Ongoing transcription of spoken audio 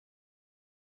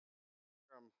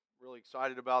Really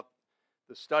excited about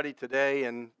the study today,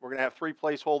 and we're going to have three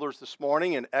placeholders this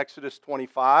morning in Exodus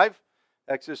 25.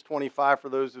 Exodus 25, for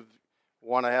those who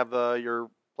want to have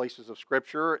your places of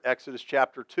Scripture, Exodus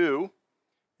chapter 2,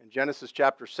 and Genesis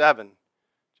chapter 7.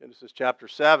 Genesis chapter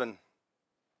 7.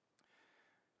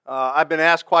 I've been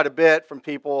asked quite a bit from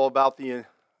people about the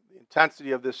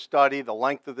intensity of this study, the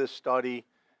length of this study.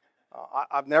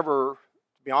 I've never,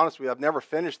 to be honest with you, I've never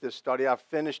finished this study. I've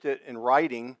finished it in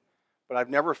writing, but I've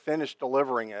never finished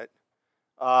delivering it.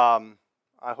 I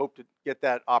hope to get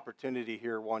that opportunity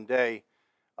here one day.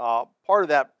 Part of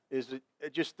that is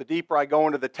just the deeper I go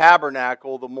into the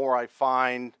tabernacle, the more I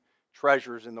find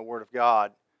treasures in the Word of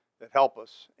God that help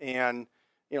us. And,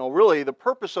 really the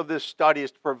purpose of this study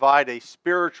is to provide a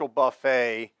spiritual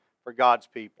buffet for God's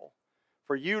people,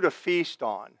 for you to feast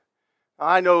on.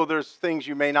 I know there's things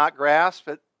you may not grasp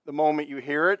at the moment you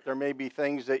hear it. There may be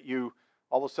things that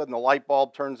all of a sudden the light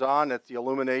bulb turns on. That's the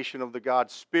illumination of the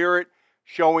God's Spirit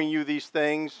showing you these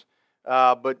things.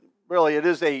 But really, it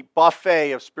is a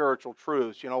buffet of spiritual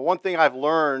truths. One thing I've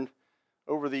learned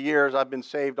over the years, I've been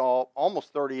saved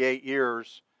almost 38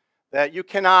 years, that you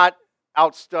cannot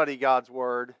outstudy God's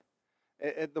Word.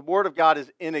 The Word of God is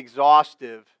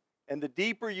inexhaustive. And the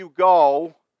deeper you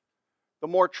go, the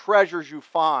more treasures you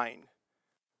find.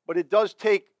 But it does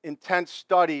take intense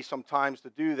study sometimes to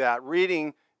do that.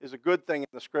 Reading is a good thing in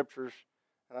the Scriptures.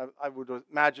 And I would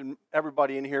imagine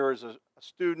everybody in here is a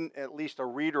student, at least a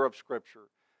reader of Scripture.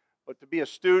 But to be a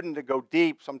student, to go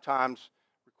deep, sometimes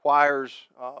requires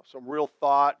some real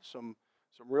thought, some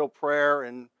real prayer,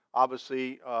 and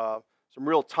obviously some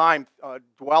real time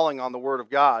dwelling on the Word of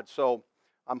God. So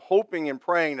I'm hoping and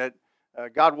praying that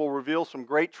God will reveal some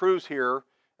great truths here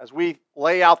as we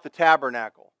lay out the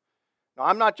tabernacle. Now,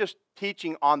 I'm not just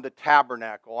teaching on the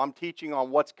tabernacle. I'm teaching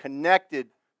on what's connected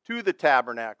to the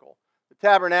tabernacle. The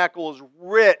tabernacle is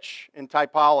rich in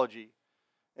typology.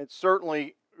 And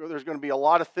certainly, there's going to be a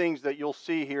lot of things that you'll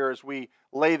see here as we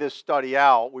lay this study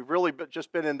out. We've really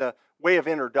just been in the way of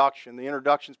introduction. The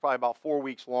introduction is probably about 4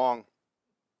 weeks long,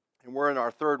 and we're in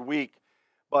our third week.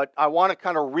 But I want to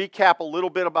kind of recap a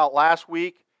little bit about last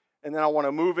week, and then I want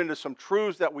to move into some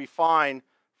truths that we find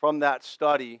from that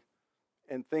study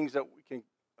and things that we can...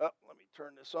 let me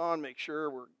turn this on, make sure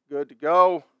we're good to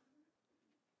go.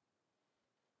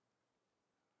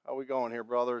 How are we going here,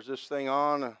 brother? Is this thing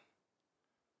on?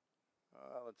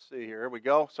 Let's see here. Here we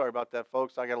go. Sorry about that,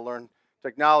 folks. I got to learn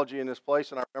technology in this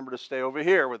place, and I remember to stay over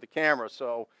here with the camera.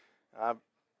 So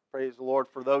praise the Lord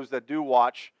for those that do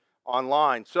watch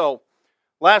online. So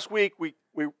last week, we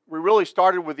really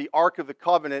started with the Ark of the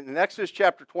Covenant. In Exodus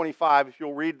chapter 25, if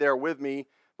you'll read there with me,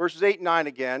 verses 8 and 9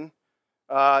 again,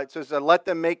 it says, "Let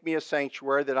them make me a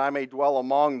sanctuary that I may dwell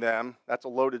among them." That's a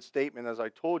loaded statement, as I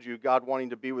told you, God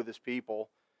wanting to be with His people,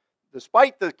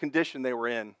 despite the condition they were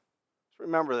in. Just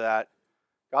remember that.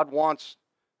 God wants,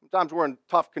 sometimes we're in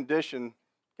tough condition,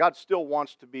 God still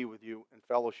wants to be with you and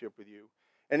fellowship with you.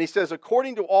 And He says,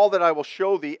 "According to all that I will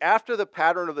show thee after the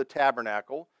pattern of the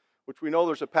tabernacle," which we know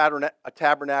there's a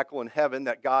tabernacle in heaven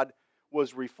that God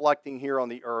was reflecting here on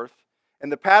the earth, "and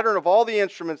the pattern of all the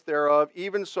instruments thereof,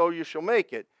 even so you shall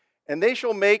make it. And they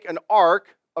shall make an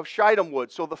ark of shittim wood."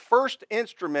 So the first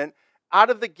instrument out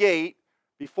of the gate,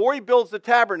 before He builds the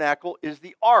tabernacle, is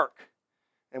the ark.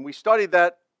 And we studied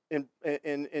that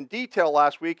in detail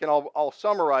last week, and I'll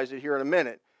summarize it here in a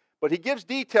minute. But He gives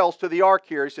details to the ark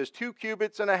here. He says, 2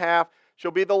 cubits and a half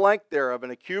shall be the length thereof,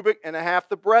 and 1.5 cubits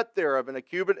the breadth thereof, and 1.5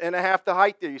 cubits the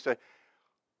height thereof. You say,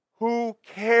 who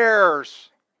cares?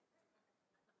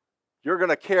 You're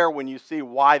going to care when you see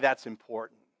why that's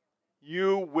important.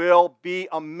 You will be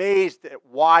amazed at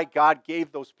why God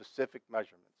gave those specific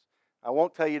measurements. I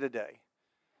won't tell you today.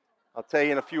 I'll tell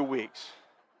you in a few weeks.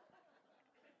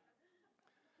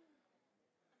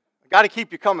 I got to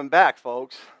keep you coming back,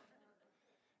 folks.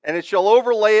 "And it shall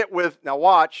overlay it with," now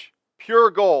watch, "pure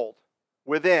gold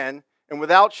within, and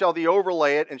without shall thee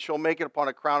overlay it, and shall make it upon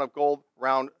a crown of gold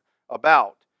round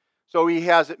about." So He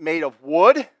has it made of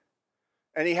wood,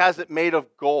 and He has it made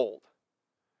of gold.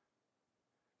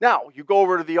 Now, you go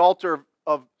over to the altar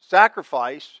of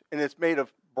sacrifice, and it's made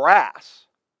of brass.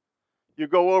 You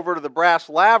go over to the brass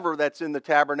laver that's in the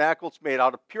tabernacle, it's made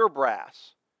out of pure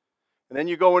brass. And then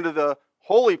you go into the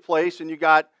holy place, and you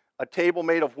got a table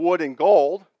made of wood and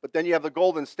gold, but then you have the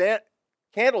golden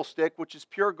candlestick, which is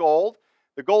pure gold,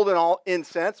 the golden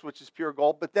incense, which is pure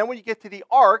gold. But then when you get to the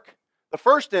ark, the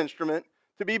first instrument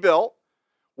to be built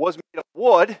was made of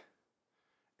wood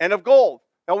and of gold.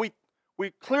 Now,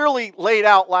 we clearly laid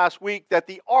out last week that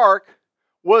the ark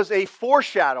was a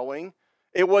foreshadowing,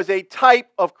 it was a type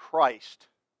of Christ.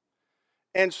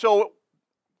 And so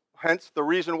hence the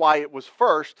reason why it was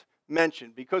first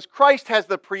mentioned, because Christ has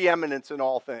the preeminence in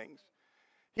all things.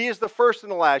 He is the first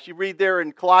and the last. You read there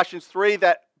in Colossians 3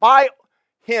 that by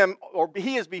him, or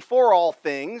he is before all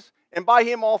things, and by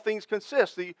him all things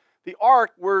consist. The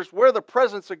ark, where the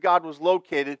presence of God was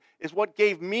located, is what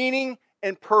gave meaning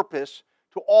and purpose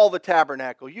to all the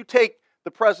tabernacle. You take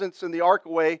the presence and the ark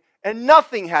away, and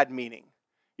nothing had meaning.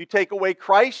 You take away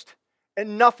Christ,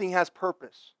 and nothing has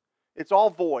purpose. It's all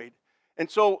void. And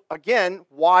so, again,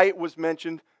 why it was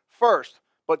mentioned first.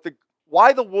 But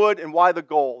why the wood and why the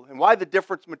gold? And why the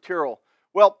different material?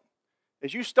 Well,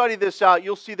 as you study this out,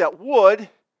 you'll see that wood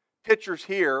pictures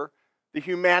here the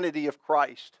humanity of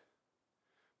Christ.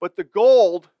 But the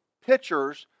gold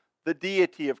pictures the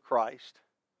deity of Christ.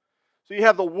 So you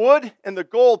have the wood and the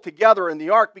gold together in the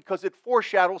ark because it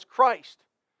foreshadows Christ.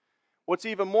 What's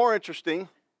even more interesting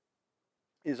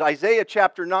is Isaiah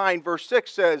chapter 9 verse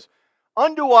 6 says,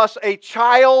 "Unto us a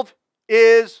child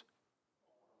is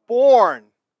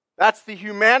born." That's the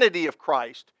humanity of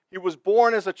Christ. He was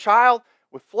born as a child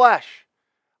with flesh.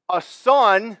 A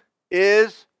son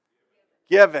is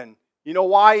given. You know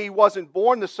why he wasn't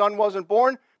born? The son wasn't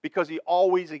born? Because he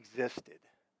always existed.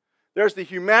 There's the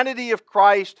humanity of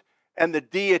Christ and the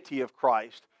deity of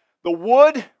Christ. The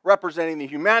wood representing the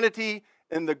humanity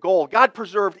and the gold. God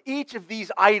preserved each of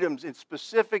these items in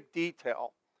specific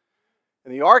detail.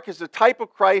 And the ark is a type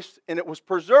of Christ, and it was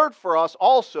preserved for us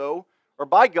also, or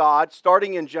by God,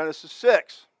 starting in Genesis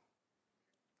 6.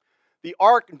 The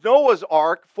ark, Noah's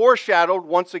ark, foreshadowed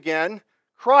once again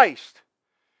Christ.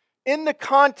 In the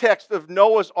context of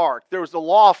Noah's ark, there was the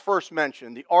law first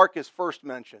mentioned. The ark is first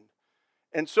mentioned.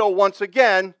 And so once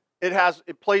again,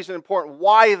 it plays an important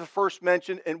why the first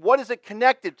mention and what is it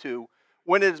connected to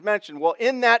when it is mentioned. Well,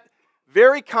 in that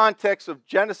very context of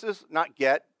Genesis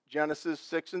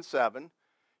 6 and 7,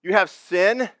 you have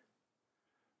sin,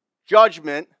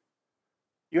 judgment,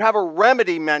 you have a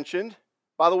remedy mentioned.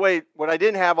 By the way, what I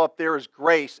didn't have up there is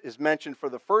grace is mentioned for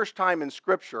the first time in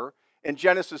Scripture in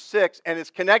Genesis 6, and it's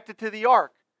connected to the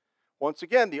ark. Once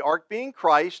again, the ark being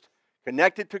Christ,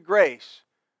 connected to grace.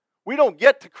 We don't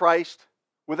get to Christ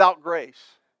without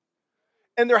grace.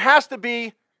 And there has to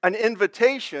be an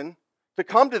invitation to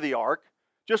come to the ark,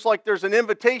 just like there's an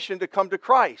invitation to come to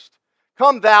Christ.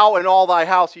 Come thou and all thy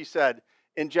house, he said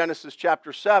in Genesis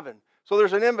chapter 7. So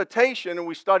there's an invitation, and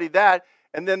we studied that.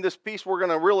 And then this piece we're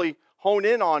going to really hone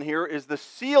in on here is the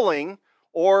sealing,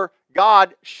 or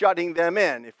God shutting them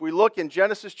in. If we look in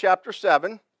Genesis chapter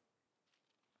 7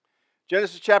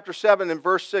 and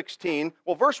verse 16,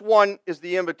 well, verse 1 is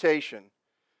the invitation.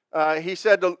 He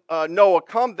said to Noah,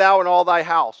 "Come thou and all thy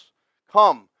house."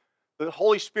 Come. The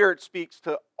Holy Spirit speaks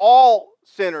to all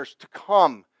sinners to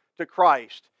come to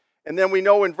Christ. And then we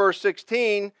know in verse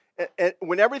 16,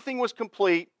 when everything was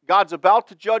complete, God's about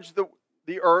to judge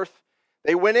the earth.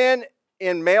 They went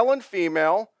in male and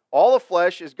female, all the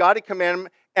flesh, as God had commanded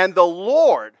them. And the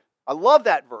Lord, I love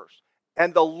that verse,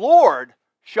 and the Lord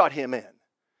shut him in.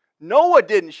 Noah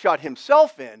didn't shut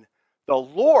himself in. The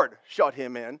Lord shut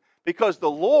him in because the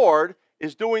Lord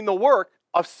is doing the work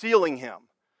of sealing him.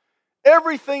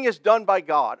 Everything is done by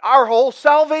God. Our whole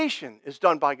salvation is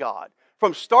done by God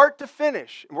from start to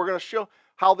finish. And we're going to show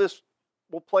how this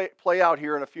will play out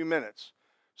here in a few minutes.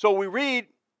 So we read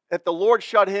that the Lord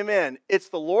shut him in. It's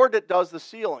the Lord that does the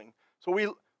sealing. So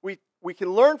we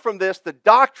can learn from this the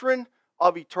doctrine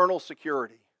of eternal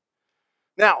security.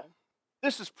 Now,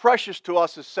 this is precious to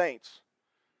us as saints,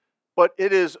 but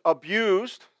it is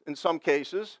abused in some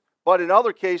cases, but in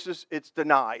other cases it's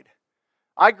denied.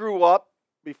 I grew up,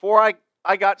 before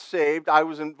I got saved, I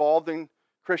was involved in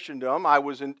Christendom. I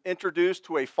was introduced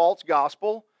to a false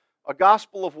gospel, a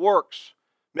gospel of works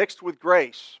mixed with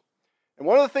grace. And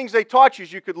one of the things they taught you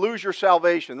is you could lose your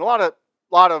salvation. A lot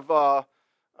of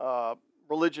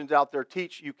religions out there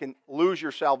teach you can lose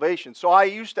your salvation. So I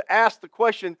used to ask the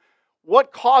question,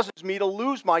 what causes me to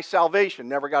lose my salvation?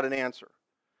 Never got an answer.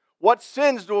 What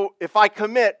sins if I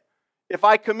commit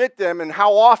them, and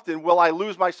how often will I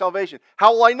lose my salvation?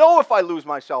 How will I know if I lose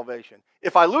my salvation?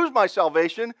 If I lose my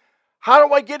salvation, how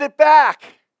do I get it back?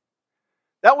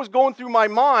 That was going through my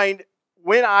mind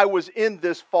when I was in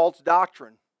this false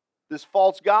doctrine, this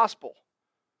false gospel.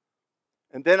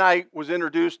 And then I was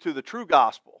introduced to the true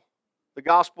gospel, the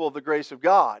gospel of the grace of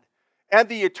God, and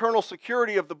the eternal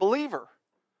security of the believer.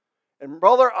 And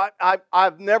brother,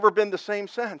 I've never been the same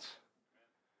since.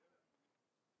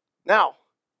 Now,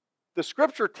 the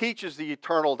Scripture teaches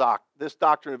this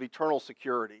doctrine of eternal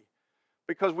security,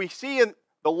 because we see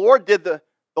the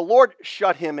Lord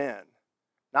shut him in,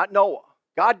 not Noah.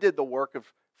 God did the work of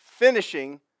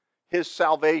finishing his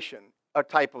salvation, a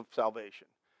type of salvation.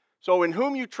 So in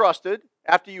whom you trusted,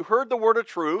 after you heard the word of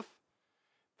truth,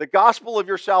 the gospel of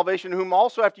your salvation, whom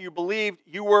also after you believed,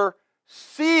 you were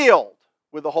sealed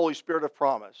with the Holy Spirit of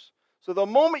promise. So the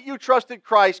moment you trusted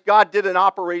Christ, God did an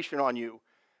operation on you.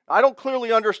 I don't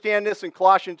clearly understand this in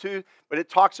Colossians 2, but it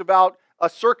talks about a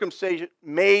circumcision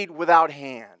made without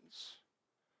hands,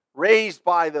 raised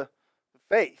by the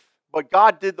faith. But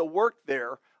God did the work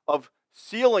there of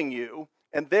sealing you,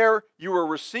 and there you were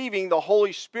receiving the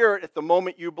Holy Spirit at the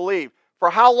moment you believe.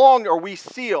 For how long are we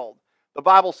sealed? The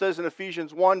Bible says in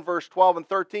Ephesians 1, verse 12 and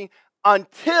 13,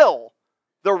 until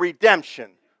the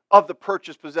redemption of the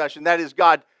purchased possession. That is,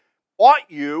 God bought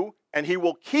you, and He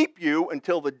will keep you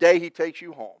until the day He takes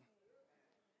you home.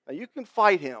 Now, you can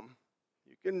fight Him.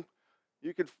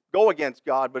 You can go against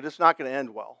God, but it's not going to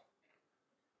end well.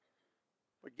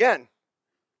 Again,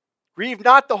 grieve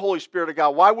not the Holy Spirit of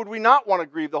God. Why would we not want to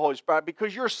grieve the Holy Spirit?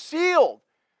 Because you're sealed.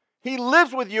 He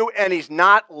lives with you, and He's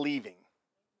not leaving.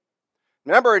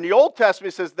 Remember, in the Old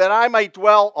Testament, it says, that I may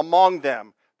dwell among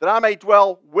them, that I may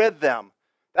dwell with them.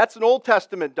 That's an Old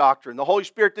Testament doctrine. The Holy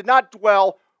Spirit did not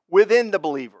dwell within the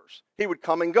believers. He would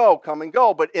come and go, come and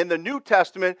go. But in the New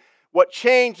Testament, what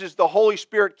changed is the Holy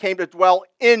Spirit came to dwell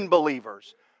in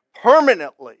believers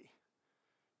permanently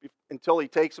until He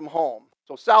takes them home.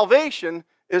 So salvation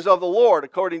is of the Lord,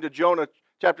 according to Jonah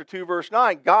chapter 2, verse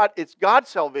 9. It's God's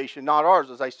salvation, not ours.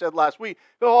 As I said last week,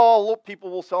 look, people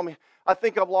will tell me, I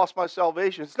think I've lost my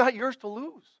salvation. It's not yours to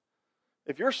lose.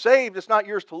 If you're saved, it's not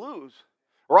yours to lose.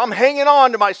 Or I'm hanging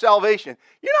on to my salvation.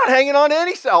 You're not hanging on to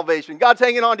any salvation. God's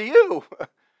hanging on to you.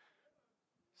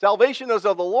 Salvation is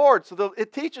of the Lord. So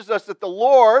it teaches us that the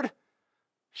Lord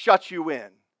shuts you in.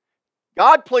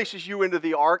 God places you into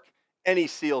the ark, and He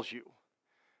seals you.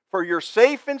 For you're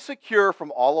safe and secure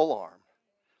from all alarm,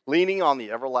 leaning on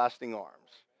the everlasting arms.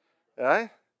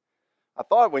 Okay? I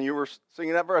thought when you were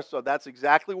singing that verse, so that's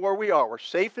exactly where we are. We're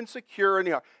safe and secure in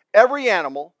the ark. Every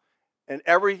animal and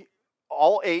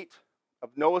all 8 of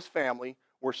Noah's family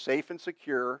were safe and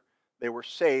secure. They were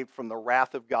saved from the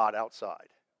wrath of God outside.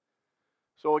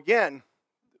 So again,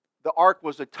 the ark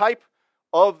was a type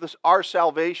of our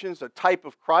salvations, a type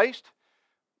of Christ.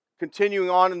 Continuing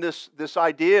on in this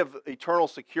idea of eternal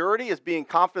security is being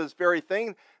confident of this very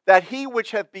thing, that He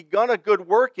which hath begun a good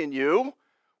work in you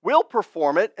will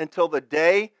perform it until the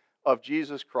day of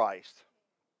Jesus Christ.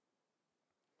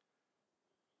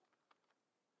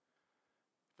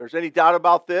 If there's any doubt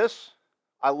about this,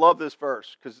 I love this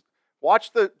verse, because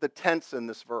watch the tense in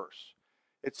this verse.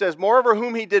 It says, moreover,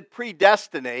 whom He did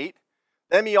predestinate,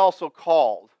 them He also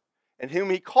called. And whom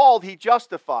He called, He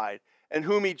justified. And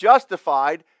whom He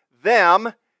justified,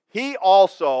 them He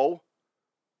also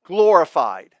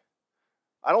glorified.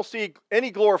 I don't see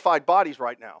any glorified bodies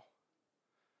right now.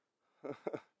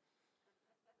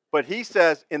 But He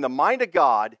says, in the mind of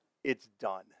God, it's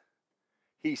done.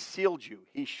 He sealed you.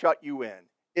 He shut you in.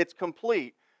 It's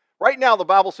complete. Right now, the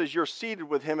Bible says you're seated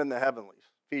with Him in the heavenlies.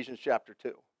 Ephesians chapter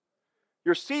 2.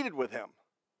 You're seated with Him.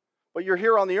 But you're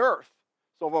here on the earth.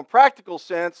 So in a practical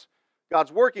sense,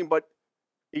 God's working, but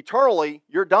eternally,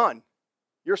 you're done.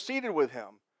 You're seated with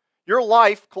Him. Your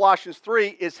life, Colossians 3,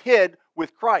 is hid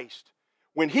with Christ.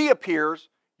 When He appears,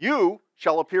 you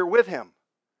shall appear with Him.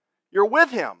 You're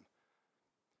with Him.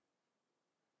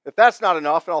 If that's not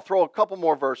enough, and I'll throw a couple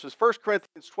more verses. 1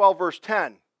 Corinthians 12, verse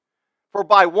 10. For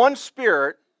by one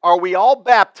Spirit are we all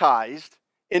baptized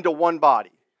into one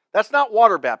body. That's not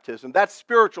water baptism. That's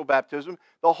spiritual baptism.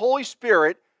 The Holy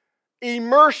Spirit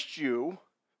immersed you,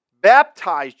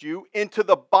 baptized you into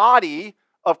the body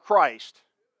of Christ.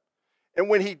 And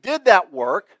when He did that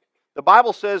work, the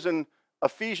Bible says in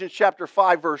Ephesians chapter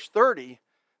 5, verse 30,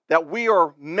 that we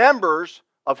are members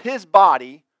of His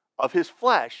body, of His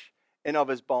flesh, and of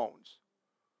His bones.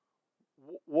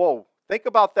 Whoa, think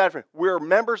about that. We're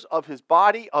members of His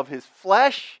body, of His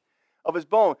flesh, of His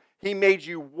bone. He made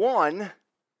you one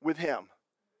with Him.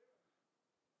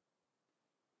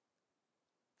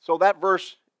 So that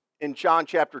verse in John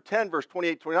chapter 10, verse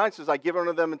 28-29 says, I give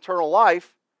unto them eternal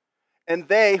life. And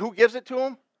they, who gives it to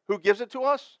them? Who gives it to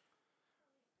us?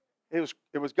 It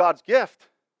was God's gift.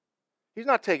 He's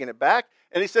not taking it back.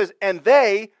 And He says, and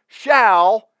they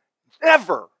shall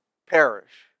never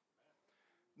perish.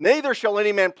 Neither shall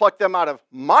any man pluck them out of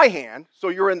my hand. So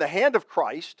you're in the hand of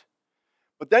Christ.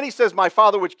 But then He says, my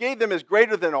Father which gave them is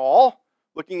greater than all,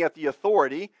 looking at the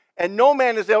authority, and no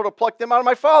man is able to pluck them out of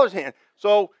my Father's hand.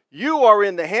 So you are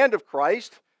in the hand of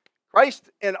Christ. Christ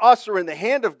and us are in the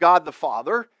hand of God the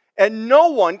Father, and no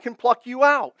one can pluck you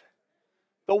out.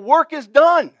 The work is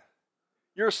done.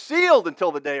 You're sealed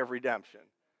until the day of redemption.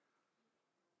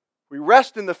 We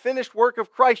rest in the finished work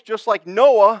of Christ, just like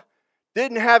Noah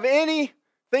didn't have any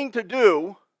thing to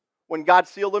do when God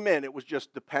sealed them in. It was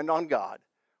just depend on God,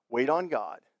 wait on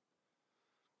God.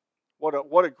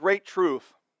 What a great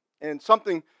truth, and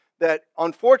something that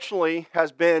unfortunately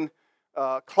has been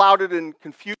clouded in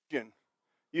confusion.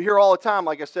 You hear all the time,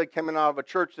 like I said, coming out of a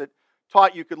church that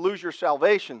taught you could lose your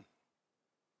salvation.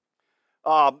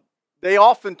 They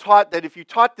often taught that if you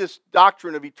taught this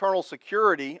doctrine of eternal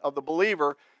security of the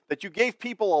believer, that you gave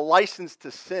people a license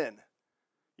to sin.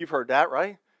 You've heard that,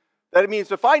 right? That it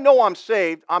means if I know I'm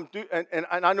saved, and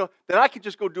I know, then I can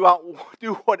just go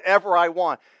do whatever I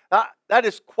want.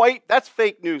 That's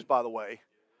fake news, by the way.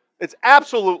 It's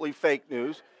absolutely fake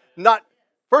news.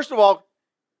 First of all,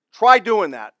 try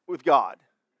doing that with God.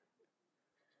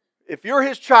 If you're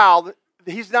His child,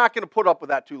 He's not going to put up with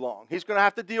that too long. He's going to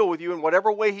have to deal with you in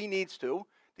whatever way He needs to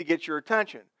get your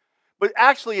attention. But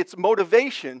actually, it's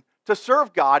motivation to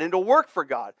serve God and to work for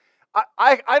God.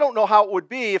 I don't know how it would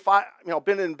be if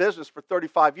been in business for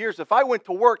 35 years. If I went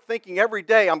to work thinking every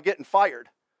day I'm getting fired,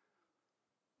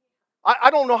 I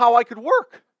don't know how I could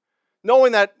work.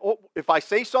 Knowing that if I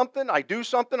say something, I do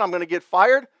something, I'm going to get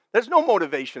fired. There's no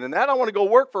motivation in that. I want to go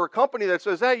work for a company that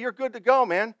says, hey, you're good to go,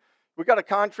 man. We got a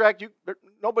contract.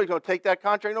 Nobody's going to take that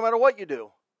contract no matter what you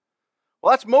do.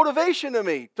 Well, that's motivation to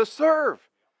me, to serve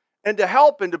and to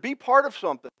help and to be part of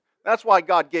something. That's why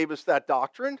God gave us that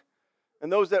doctrine.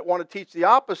 And those that want to teach the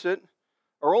opposite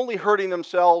are only hurting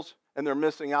themselves, and they're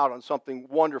missing out on something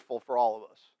wonderful for all of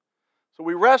us. So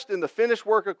we rest in the finished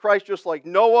work of Christ, just like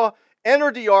Noah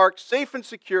entered the ark safe and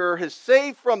secure, is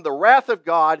saved from the wrath of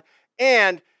God,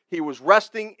 and he was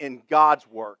resting in God's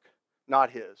work,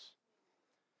 not his.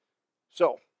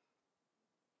 So,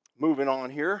 moving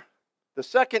on here. The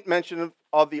second mention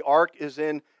of the ark is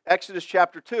in Exodus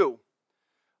chapter 2.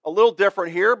 A little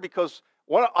different here because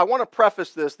I want to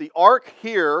preface this. The ark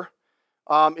here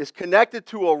is connected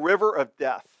to a river of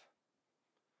death.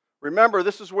 Remember,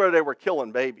 this is where they were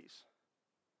killing babies.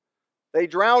 They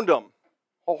drowned them.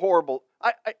 Oh, horrible.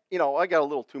 I got a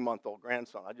little 2-month-old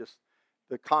grandson.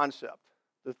 The concept,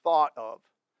 the thought of,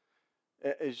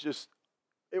 is just,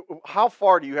 how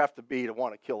far do you have to be to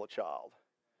want to kill a child?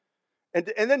 And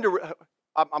then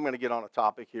I'm going to get on a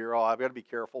topic here. I've got to be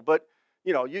careful. But,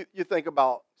 you think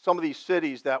about some of these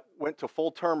cities that went to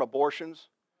full-term abortions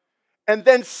and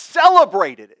then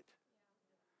celebrated it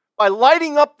by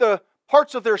lighting up the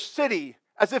parts of their city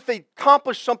as if they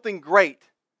accomplished something great.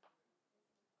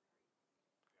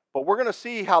 But we're going to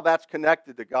see how that's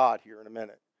connected to God here in a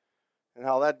minute, and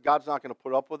how that God's not going to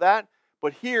put up with that.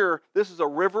 But here, this is a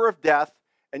river of death,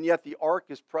 and yet the ark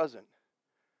is present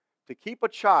to keep a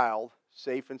child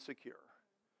safe and secure.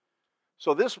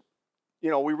 So this,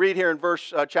 we read here in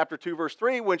chapter 2, verse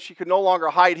 3, when she could no longer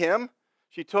hide him,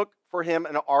 she took for him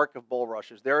an ark of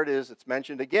bulrushes. There it is. It's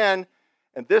mentioned again,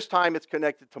 and this time it's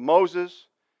connected to Moses,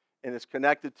 and it's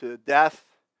connected to death,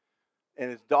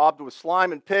 and it's daubed with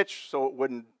slime and pitch so it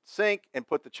wouldn't sink, and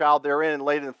put the child therein and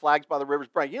laid it in flags by the river's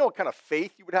brink. You know what kind of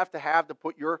faith you would have to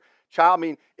put your child? I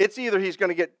mean, it's either he's going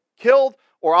to get killed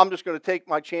or I'm just going to take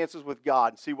my chances with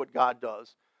God and see what God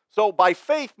does. So by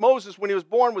faith, Moses, when he was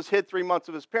born, was hid 3 months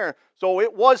of his parent. So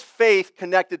it was faith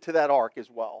connected to that ark as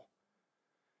well.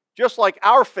 Just like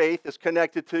our faith is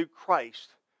connected to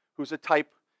Christ, who's a type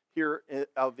here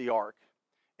of the ark.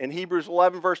 In Hebrews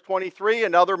 11, verse 23,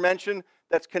 another mention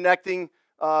that's connecting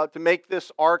to make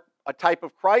this ark a type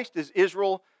of Christ is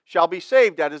Israel shall be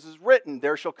saved. That is written,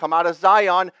 there shall come out of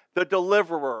Zion the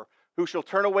deliverer, who shall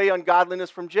turn away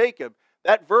ungodliness from Jacob.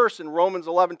 That verse in Romans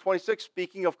 11:26,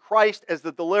 speaking of Christ as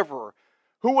the deliverer.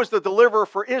 Who was the deliverer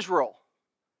for Israel?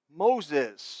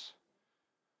 Moses.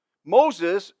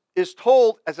 Moses is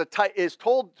told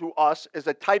to us as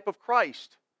a type of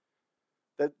Christ,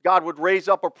 that God would raise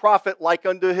up a prophet like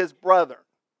unto his brethren.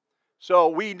 So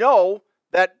we know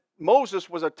that Moses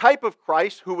was a type of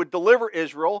Christ who would deliver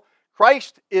Israel.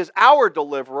 Christ is our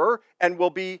deliverer and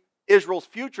will be Israel's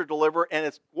future deliverer, and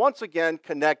it's once again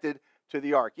connected to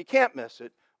the ark. You can't miss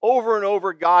it. Over and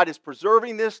over, God is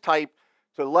preserving this type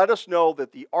to let us know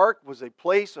that the ark was a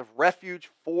place of refuge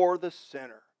for the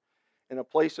sinner, and a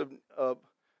place of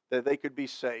that they could be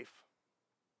safe.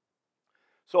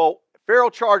 So Pharaoh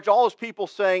charged all his people,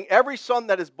 saying, every son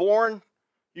that is born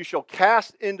you shall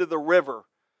cast into the river.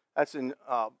 That's in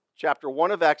chapter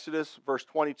 1 of Exodus, verse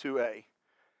 22a.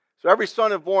 So every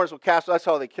son of born will cast. That's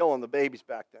how they killing the babies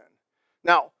back then.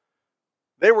 Now,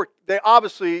 they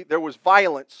obviously, there was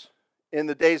violence in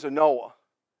the days of Noah.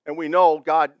 And we know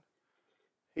God,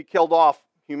 he killed off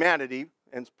humanity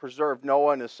and preserved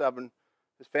Noah and his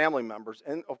family members.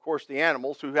 And, of course, the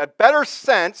animals who had better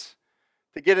sense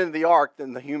to get into the ark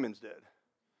than the humans did.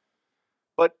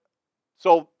 But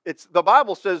So the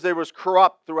Bible says there was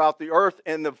corrupt throughout the earth,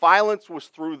 and the violence was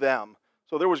through them.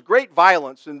 So there was great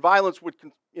violence, and violence would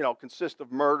consist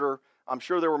of murder. I'm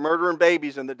sure there were murdering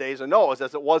babies in the days of Noah.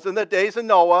 As it was in the days of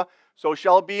Noah, so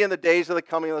shall it be in the days of the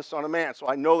coming of the Son of Man. So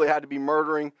I know they had to be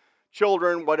murdering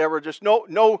children, whatever, just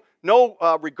no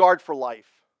regard for life.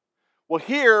 Well,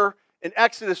 here in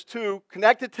Exodus 2,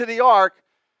 connected to the ark,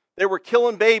 they were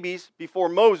killing babies before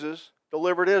Moses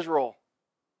delivered Israel.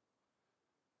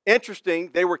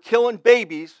 Interesting, they were killing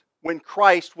babies when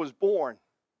Christ was born.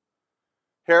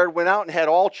 Herod went out and had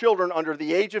all children under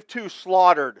the age of 2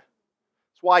 slaughtered.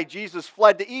 That's why Jesus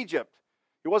fled to Egypt.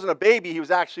 He wasn't a baby, he was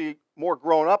actually more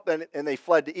grown up, and they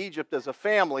fled to Egypt as a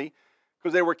family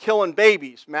because they were killing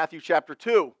babies. Matthew chapter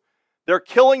 2. They're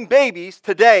killing babies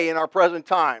today in our present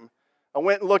time. I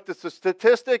went and looked at the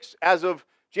statistics. As of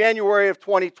January of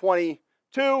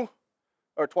 2022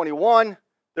 or 21,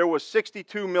 there was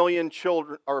 62 million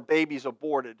children or babies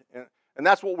aborted. And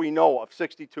that's what we know of,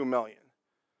 62 million.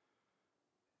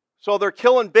 So they're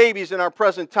killing babies in our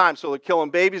present time. So they're killing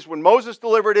babies when Moses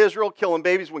delivered Israel, killing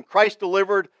babies when Christ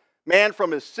delivered man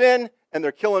from his sin, and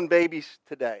they're killing babies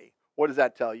today. What does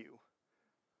that tell you?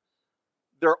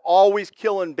 They're always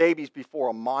killing babies before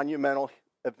a monumental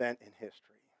event in history.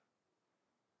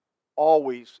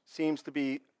 Always seems to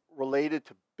be related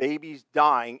to babies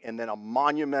dying, and then a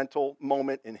monumental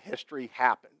moment in history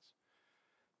happens.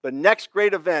 The next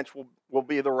great event will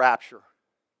be the rapture.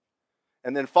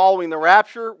 And then following the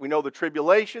rapture, we know the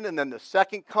tribulation, and then the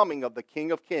second coming of the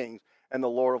King of Kings and the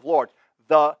Lord of Lords,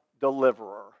 the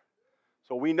deliverer.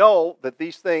 So we know that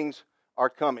these things are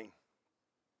coming.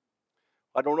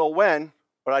 I don't know when,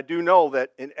 but I do know that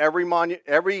in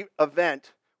every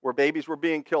event where babies were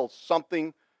being killed,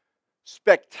 something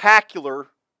spectacular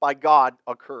by God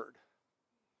occurred.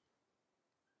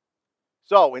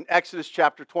 So in Exodus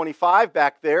chapter 25,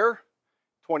 back there,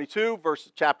 22,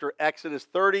 chapter Exodus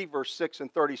 30, verse 6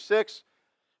 and 36.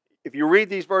 If you read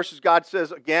these verses, God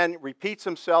says again, repeats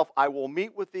himself, I will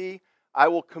meet with thee, I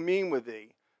will commune with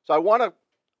thee. So I want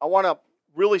to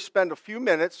really spend a few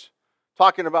minutes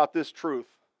talking about this truth.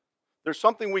 There's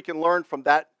something we can learn from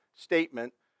that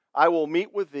statement, I will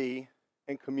meet with thee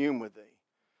and commune with thee.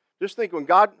 Just think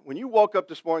when you woke up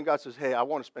this morning, God says, hey, I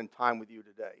want to spend time with you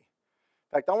today.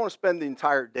 In fact, I want to spend the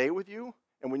entire day with you.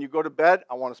 And when you go to bed,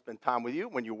 I want to spend time with you.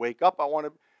 When you wake up,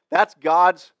 that's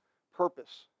God's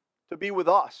purpose, to be with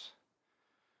us.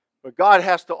 But God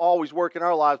has to always work in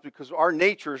our lives because our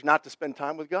nature is not to spend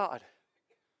time with God.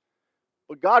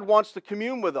 But God wants to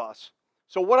commune with us.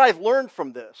 So what I've learned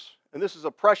from this, and this is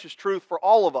a precious truth for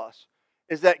all of us,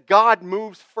 is that God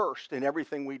moves first in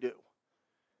everything we do.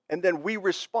 And then we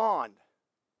respond.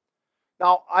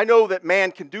 Now, I know that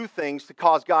man can do things to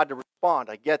cause God to respond.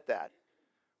 I get that.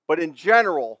 But in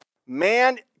general,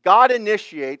 God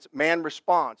initiates, man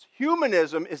responds.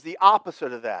 Humanism is the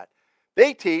opposite of that.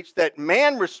 They teach that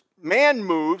man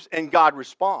moves and God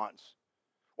responds.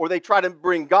 Or they try to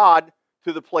bring God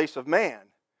to the place of man.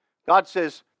 God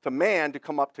says to man to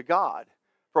come up to God.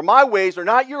 For my ways are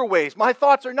not your ways. My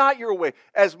thoughts are not your ways.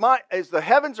 As the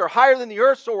heavens are higher than the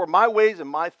earth, so are my ways and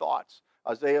my thoughts.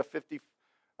 Isaiah,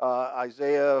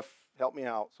 help me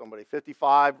out, somebody.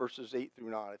 55, verses 8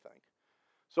 through 9, I think.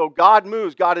 So God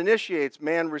moves, God initiates,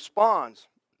 man responds.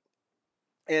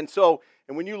 And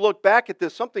when you look back at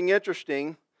this, something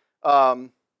interesting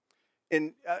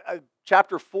in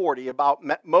chapter 40 about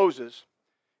Moses,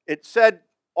 it said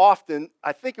often,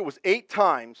 I think it was 8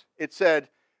 times, it said,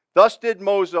 thus did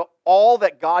Moses all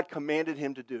that God commanded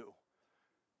him to do.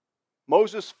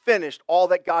 Moses finished all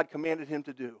that God commanded him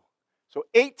to do. So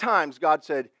 8 times God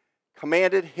said,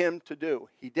 commanded him to do.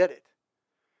 He did it.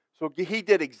 So he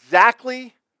did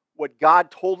exactly what God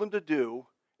told him to do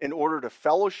in order to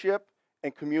fellowship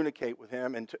and communicate with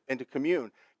him and to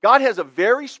commune. God has a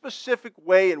very specific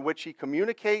way in which he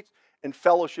communicates and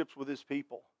fellowships with his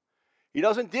people. He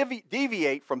doesn't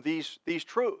deviate from these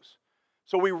truths.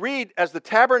 So we read, as the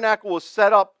tabernacle was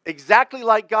set up exactly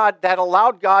like God, that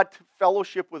allowed God to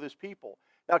fellowship with his people.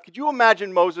 Now, could you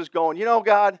imagine Moses going,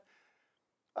 God,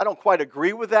 I don't quite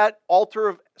agree with that altar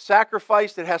of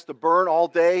sacrifice that has to burn all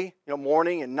day,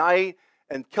 morning and night,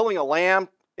 and killing a lamb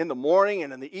in the morning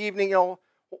and in the evening.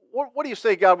 What do you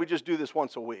say, God, we just do this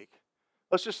once a week?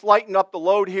 Let's just lighten up the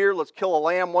load here. Let's kill a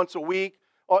lamb once a week.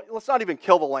 Or let's not even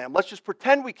kill the lamb. Let's just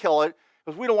pretend we kill it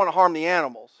because we don't want to harm the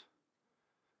animals.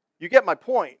 You get my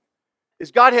point.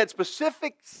 Is God had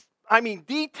specific,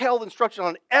 detailed instruction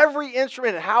on every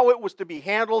instrument and how it was to be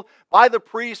handled by the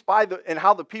priest, and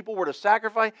how the people were to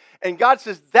sacrifice. And God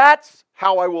says, that's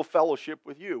how I will fellowship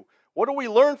with you. What do we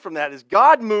learn from that? Is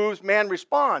God moves, man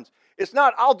responds. It's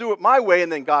not, I'll do it my way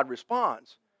and then God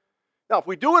responds. Now, if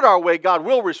we do it our way, God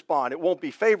will respond. It won't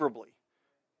be favorably.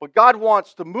 But God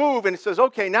wants to move and He says,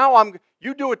 okay, now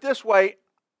you do it this way,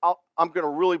 I'm going to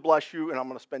really bless you and I'm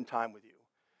going to spend time with you.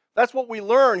 That's what we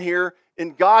learn here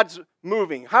in God's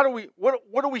moving.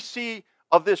 What do we see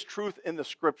of this truth in the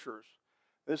Scriptures?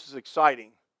 This is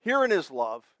exciting. Herein is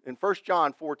love in 1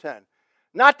 John 4:10.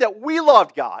 Not that we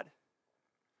loved God,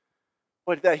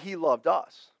 but that He loved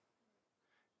us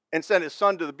and sent His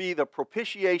Son to be the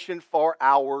propitiation for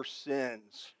our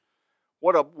sins.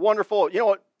 What a wonderful, you know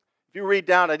what, if you read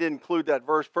down, I didn't include that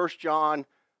verse, 1 John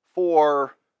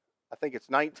 4, I think it's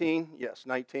 19. Yes,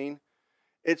 19.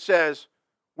 It says,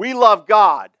 we love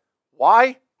God.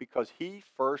 Why? Because He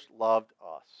first loved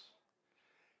us.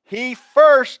 He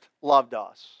first loved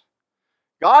us.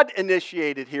 God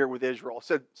initiated here with Israel.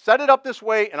 Said, set it up this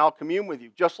way and I'll commune with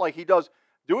you. Just like He does,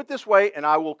 do it this way and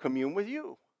I will commune with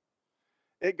you.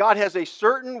 God has a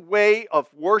certain way of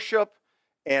worship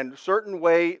and a certain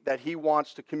way that He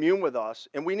wants to commune with us.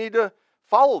 And we need to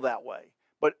follow that way.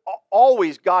 But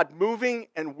always God moving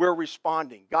and we're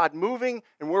responding. God moving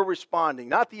and we're responding,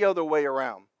 not the other way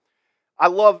around. I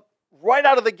love, right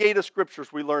out of the gate of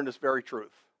Scriptures, we learn this very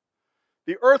truth.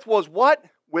 The earth was what?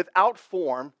 Without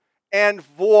form and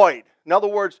void. In other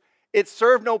words, it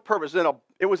served no purpose.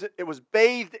 It was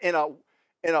bathed in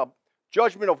a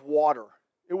judgment of water.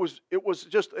 It was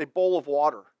just a bowl of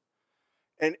water.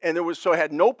 And it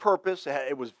had no purpose.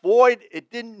 It was void. It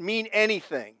didn't mean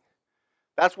anything.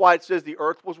 That's why it says the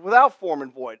earth was without form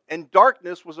and void, and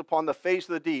darkness was upon the face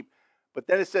of the deep. But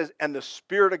then it says, and the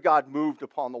Spirit of God moved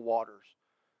upon the waters.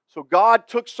 So God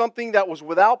took something that was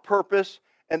without purpose,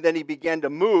 and then He began to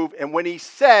move. And when He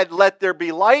said, let there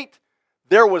be light,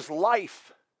 there was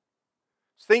life.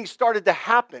 Things started to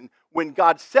happen when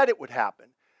God said it would happen.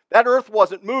 That earth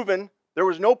wasn't moving. There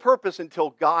was no purpose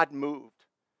until God moved.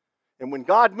 And when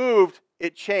God moved,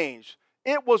 it changed.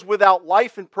 It was without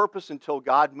life and purpose until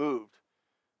God moved.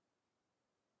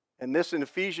 And this in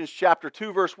Ephesians chapter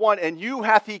 2, verse 1, and you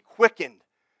hath He quickened.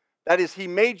 That is, He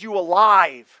made you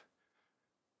alive.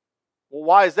 Well,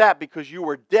 why is that? Because you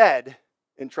were dead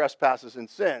in trespasses and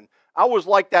sin. I was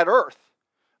like that earth.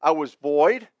 I was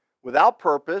void, without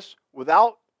purpose,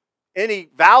 without any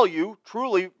value,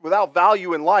 truly without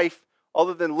value in life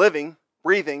other than living,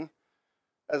 breathing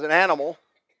as an animal,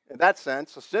 in that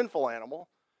sense, a sinful animal.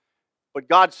 But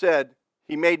God said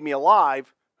He made me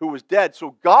alive who was dead.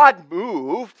 So God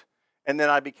moved, and then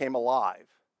I became alive.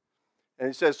 And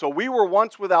He says, so we were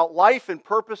once without life and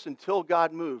purpose until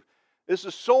God moved. This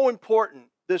is so important,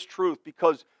 this truth,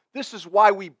 because this is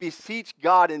why we beseech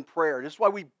God in prayer. This is why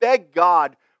we beg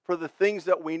God for the things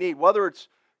that we need, whether it's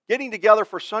getting together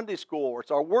for Sunday school, or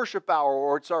it's our worship hour,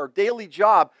 or it's our daily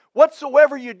job.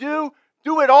 Whatsoever you do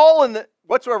it all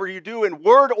whatsoever you do in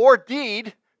word or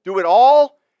deed, do it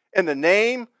all in the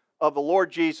name of the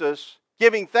Lord Jesus,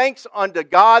 giving thanks unto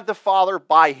God the Father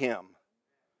by Him.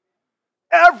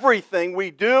 Everything we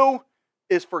do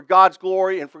is for God's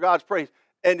glory and for God's praise.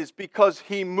 And it's because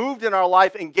He moved in our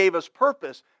life and gave us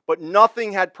purpose. But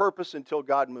nothing had purpose until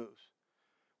God moves.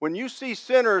 When you see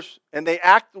sinners and they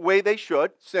act the way they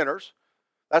should, sinners,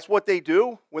 that's what they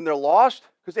do when they're lost,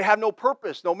 because they have no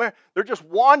purpose. They're just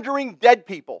wandering dead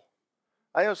people.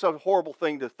 I know it's a horrible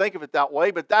thing to think of it that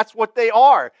way, but that's what they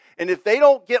are. And if they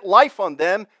don't get life on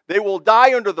them, they will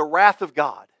die under the wrath of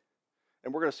God.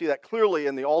 And we're going to see that clearly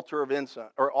in the altar of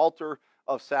incense, or altar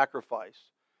of sacrifice.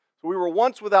 So we were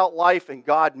once without life, and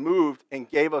God moved and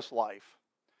gave us life.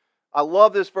 I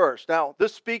love this verse. Now,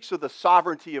 this speaks of the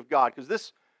sovereignty of God,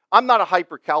 because I'm not a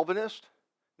hyper-Calvinist,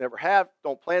 never have,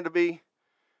 don't plan to be.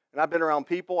 And I've been around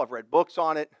people, I've read books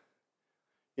on it.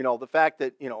 The fact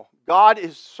that, God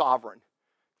is sovereign.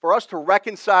 For us to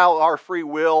reconcile our free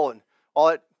will and all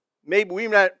that, maybe we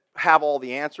not have all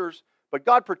the answers, but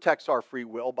God protects our free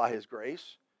will by His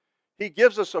grace. He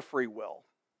gives us a free will.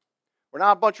 We're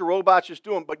not a bunch of robots just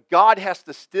doing, but God has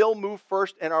to still move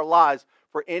first in our lives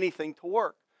for anything to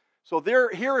work. So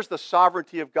here is the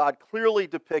sovereignty of God clearly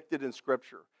depicted in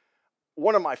Scripture.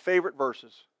 One of my favorite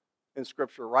verses in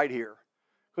Scripture right here,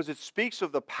 because it speaks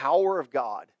of the power of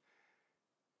God.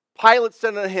 Pilate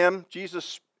said unto Him,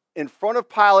 Jesus in front of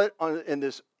Pilate in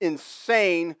this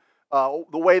insane, the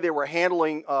way they were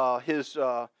handling his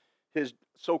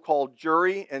so-called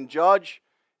jury and judge.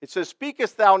 It says,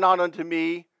 speakest thou not unto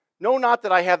me? Know not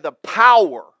that I have the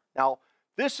power. Now,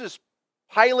 this is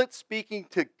Pilate speaking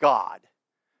to God.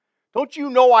 Don't you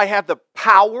know I have the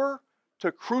power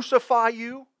to crucify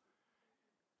you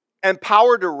and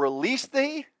power to release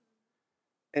thee?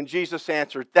 And Jesus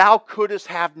answered, thou couldst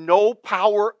have no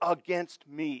power against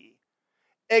me,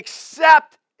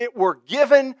 except it were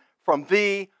given from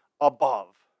thee above.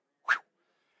 Whew.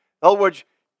 In other words,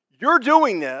 you're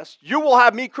doing this, you will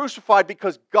have me crucified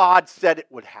because God said it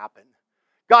would happen.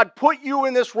 God put you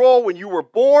in this role when you were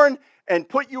born and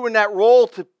put you in that role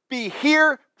to be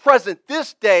here, present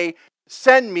this day,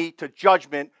 send me to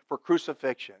judgment for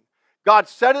crucifixion. God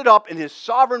set it up in His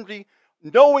sovereignty,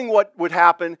 knowing what would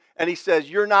happen, and He says,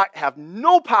 have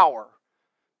no power,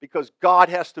 because God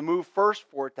has to move first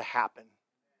for it to happen.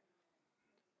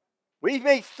 We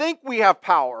may think we have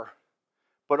power,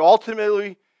 but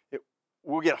ultimately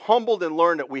we'll get humbled and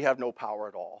learn that we have no power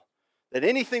at all. That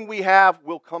anything we have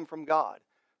will come from God.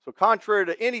 So contrary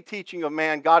to any teaching of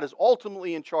man, God is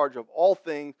ultimately in charge of all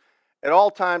things at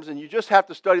all times, and you just have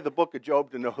to study the book of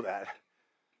Job to know that.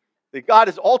 That God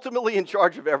is ultimately in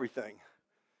charge of everything.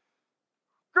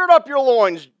 Gird up your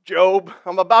loins, Job.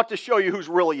 I'm about to show you who's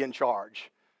really in charge.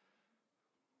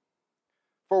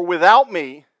 For without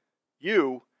me,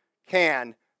 you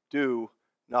can do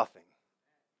nothing.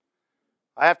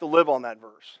 I have to live on that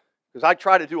verse because I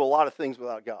try to do a lot of things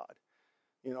without God.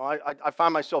 You know, I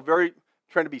find myself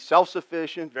trying to be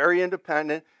self-sufficient, very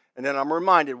independent, and then I'm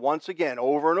reminded once again,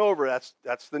 over and over,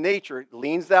 that's the nature. It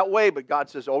leans that way, but God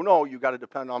says, oh no, you got to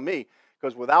depend on me,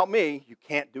 because without me, you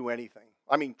can't do anything.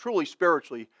 I mean, truly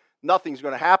spiritually, nothing's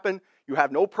going to happen. You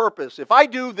have no purpose. If I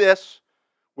do this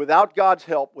without God's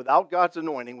help, without God's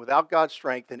anointing, without God's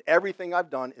strength, then everything I've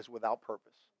done is without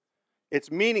purpose.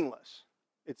 It's meaningless.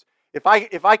 If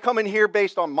I come in here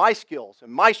based on my skills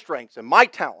and my strengths and my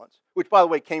talents, which by the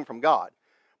way came from God,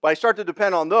 but I start to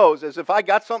depend on those as if I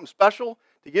got something special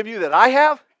to give you that I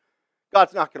have,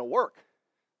 God's not going to work.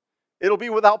 It'll be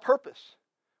without purpose,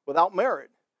 without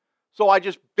merit. So I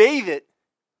just bathe it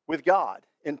with God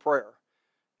in prayer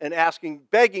and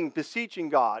begging, beseeching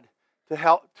God to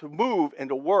help, to move and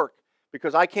to work,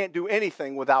 because I can't do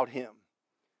anything without Him.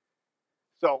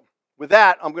 So with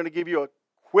that, I'm going to give you a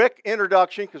quick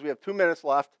introduction, because we have 2 minutes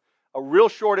left, a real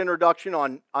short introduction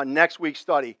on next week's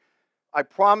study. I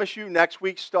promise you next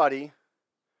week's study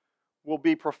will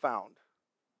be profound.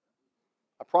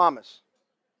 I promise.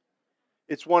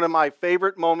 It's one of my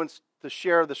favorite moments to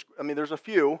share this. I mean, there's a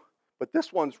few, but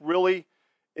this one's really,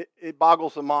 it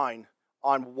boggles the mind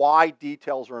on why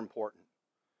details are important.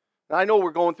 And I know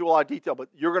we're going through a lot of detail, but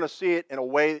you're going to see it in a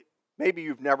way maybe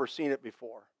you've never seen it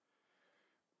before.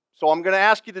 So I'm going to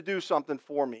ask you to do something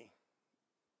for me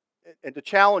and to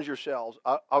challenge yourselves.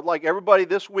 I would like everybody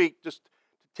this week just to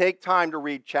take time to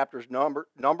read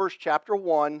Numbers chapter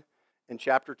 1 and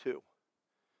chapter 2.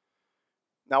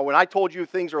 Now, when I told you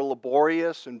things are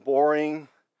laborious and boring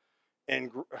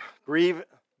and grieve,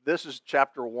 this is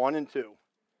chapter 1 and 2.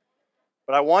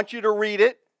 But I want you to read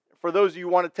it. For those of you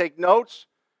who want to take notes,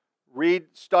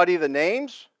 study the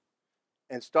names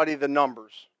and study the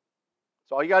numbers.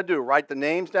 That's all you got to do. Write the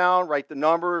names down, write the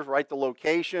numbers, write the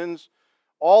locations.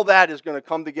 All that is going to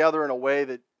come together in a way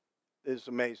that is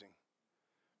amazing,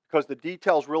 because the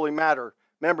details really matter.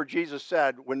 Remember, Jesus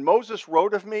said, when Moses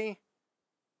wrote of me,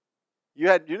 you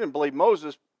didn't believe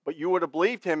Moses, but you would have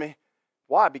believed him.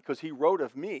 Why? Because he wrote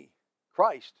of me,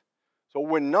 Christ. So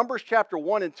when Numbers chapter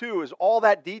 1 and 2 is all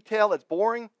that detail that's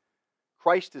boring,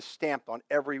 Christ is stamped on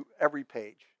every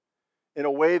page in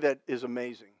a way that is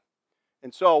amazing.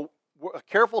 And so a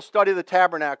careful study of the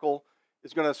tabernacle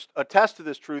is going to attest to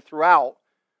this truth throughout,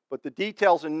 but the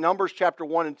details in Numbers chapter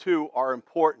 1 and 2 are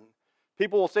important.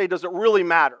 People will say, does it really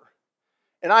matter?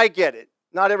 And I get it.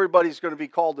 Not everybody's going to be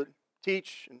called to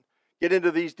teach and get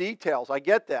into these details. I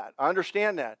get that. I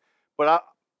understand that. But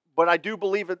I do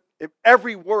believe if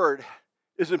every word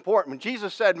is important. When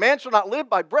Jesus said, man shall not live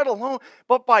by bread alone,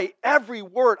 but by every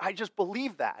word, I just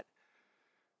believe that.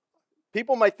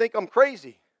 People might think I'm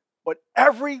crazy, but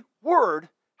every word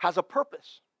has a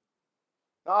purpose.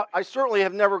 I certainly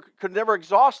could never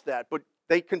exhaust that, but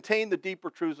they contain the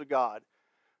deeper truths of God.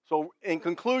 So in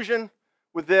conclusion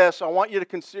with this, I want you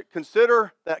to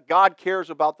consider that God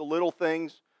cares about the little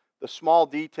things, the small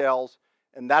details,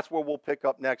 and that's where we'll pick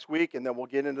up next week, and then we'll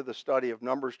get into the study of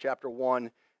Numbers chapter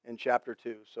 1 and chapter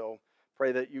 2. So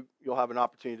pray that you'll have an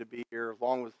opportunity to be here,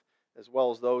 as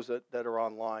well as those that are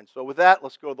online. So with that,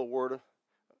 let's go to the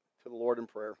Lord in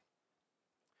prayer.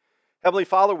 Heavenly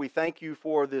Father, we thank you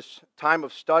for this time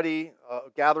of study,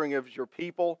 gathering of your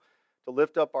people, to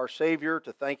lift up our Savior,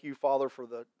 to thank you, Father, for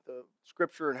the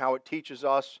Scripture and how it teaches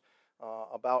us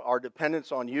about our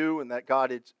dependence on you, and that,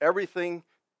 God, everything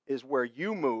is where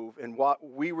you move and what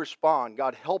we respond.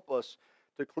 God, help us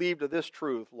to cleave to this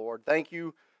truth, Lord. Thank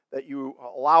you that you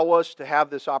allow us to have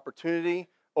this opportunity.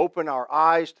 Open our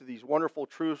eyes to these wonderful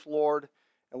truths, Lord.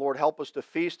 And Lord, help us to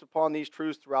feast upon these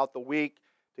truths throughout the week,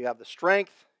 to have the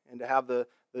strength and to have the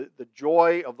the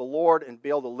joy of the Lord and be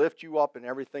able to lift you up in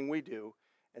everything we do,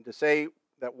 and to say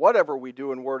that whatever we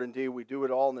do in word and deed, we do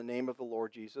it all in the name of the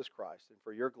Lord Jesus Christ and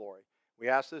for your glory. We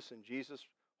ask this in Jesus'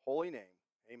 holy name.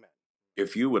 Amen.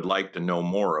 If you would like to know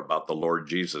more about the Lord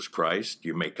Jesus Christ,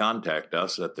 you may contact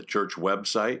us at the church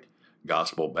website,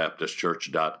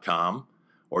 gospelbaptistchurch.com,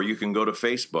 or you can go to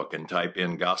Facebook and type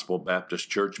in Gospel Baptist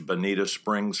Church, Bonita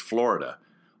Springs, Florida.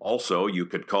 Also, you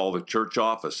could call the church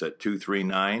office at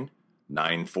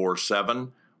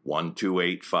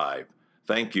 239-947-1285.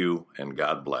 Thank you, and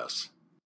God bless.